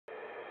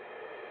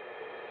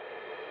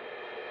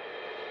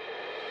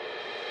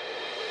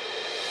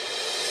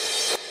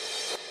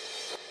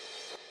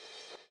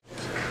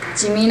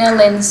Jemina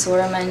Linn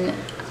Sörman.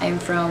 I'm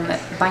from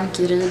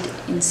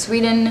Bankeryd in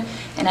Sweden,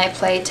 and I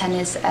play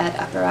tennis at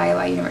Upper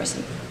Iowa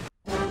University.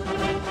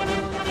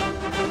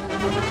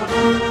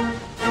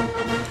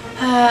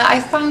 I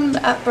found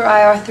Upper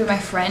Iowa through my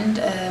friend.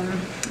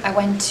 I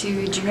went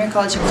to junior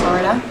college in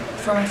Florida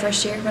for my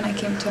first year when I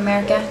came to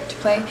America to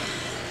play,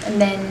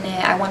 and then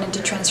I wanted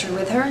to transfer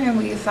with her, and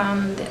we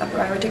found Upper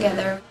Iowa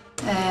together.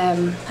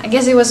 I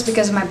guess it was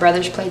because my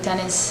brothers play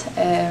tennis.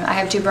 I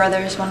have two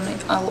brothers, one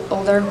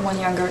older, one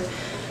younger,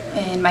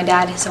 and my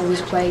dad has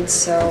always played,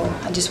 so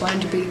I just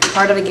wanted to be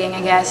part of the gang,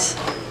 I guess.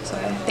 So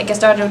I think I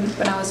started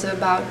when I was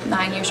about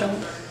 9 years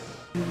old.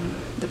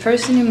 The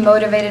person who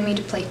motivated me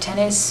to play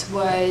tennis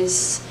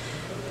was,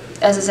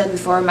 as I said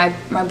before, my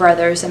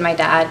brothers and my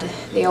dad.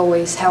 They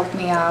always helped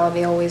me out.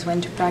 They always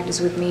went to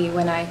practice with me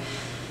when I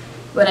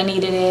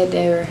needed it.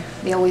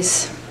 They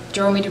always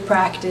drove me to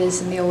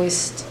practice, and they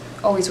always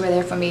were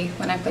there for me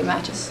when I played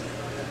matches.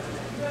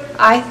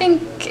 I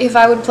think if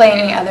I would play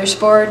any other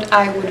sport,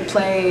 I would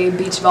play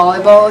beach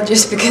volleyball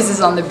just because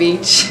it's on the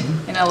beach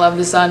and I love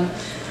the sun.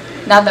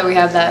 Not that we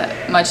have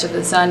that much of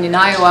the sun in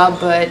Iowa,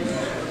 but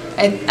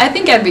I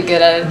think I'd be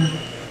good at it.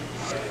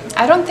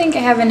 I don't think I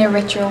have any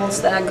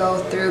rituals that I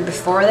go through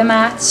before the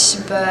match,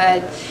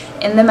 but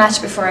in the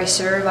match before I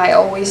serve, I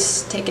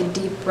always take a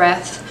deep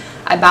breath.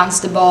 I bounce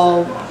the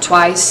ball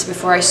twice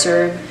before I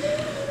serve.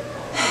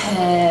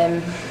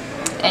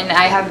 And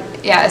I have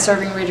a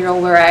serving ritual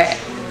where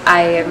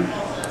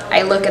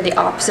I look at the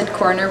opposite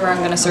corner where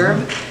I'm gonna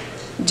serve,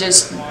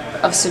 just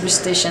of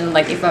superstition.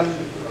 Like if I'm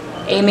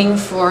aiming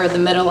for the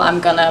middle, I'm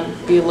gonna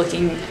be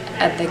looking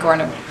at the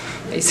corner,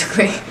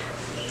 basically.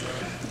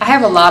 I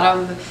have a lot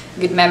of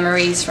good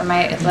memories from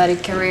my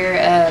athletic career.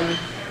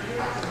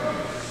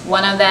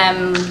 One of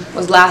them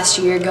was last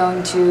year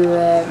going to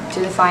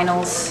the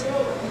finals,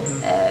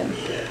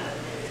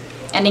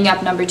 ending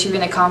up number 2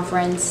 in a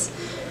conference.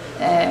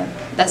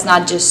 That's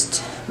not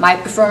just my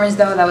performance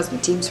though, that was the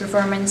team's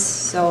performance,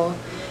 so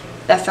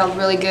that felt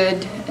really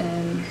good.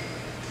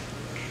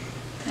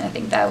 I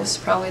think that was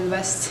probably the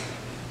best.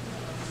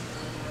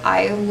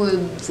 I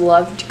would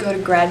love to go to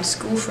grad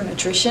school for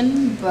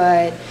nutrition,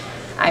 but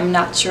I'm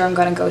not sure I'm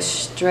gonna go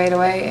straight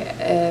away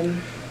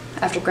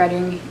after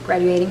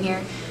graduating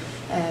here.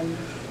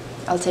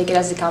 I'll take it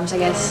as it comes, I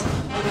guess.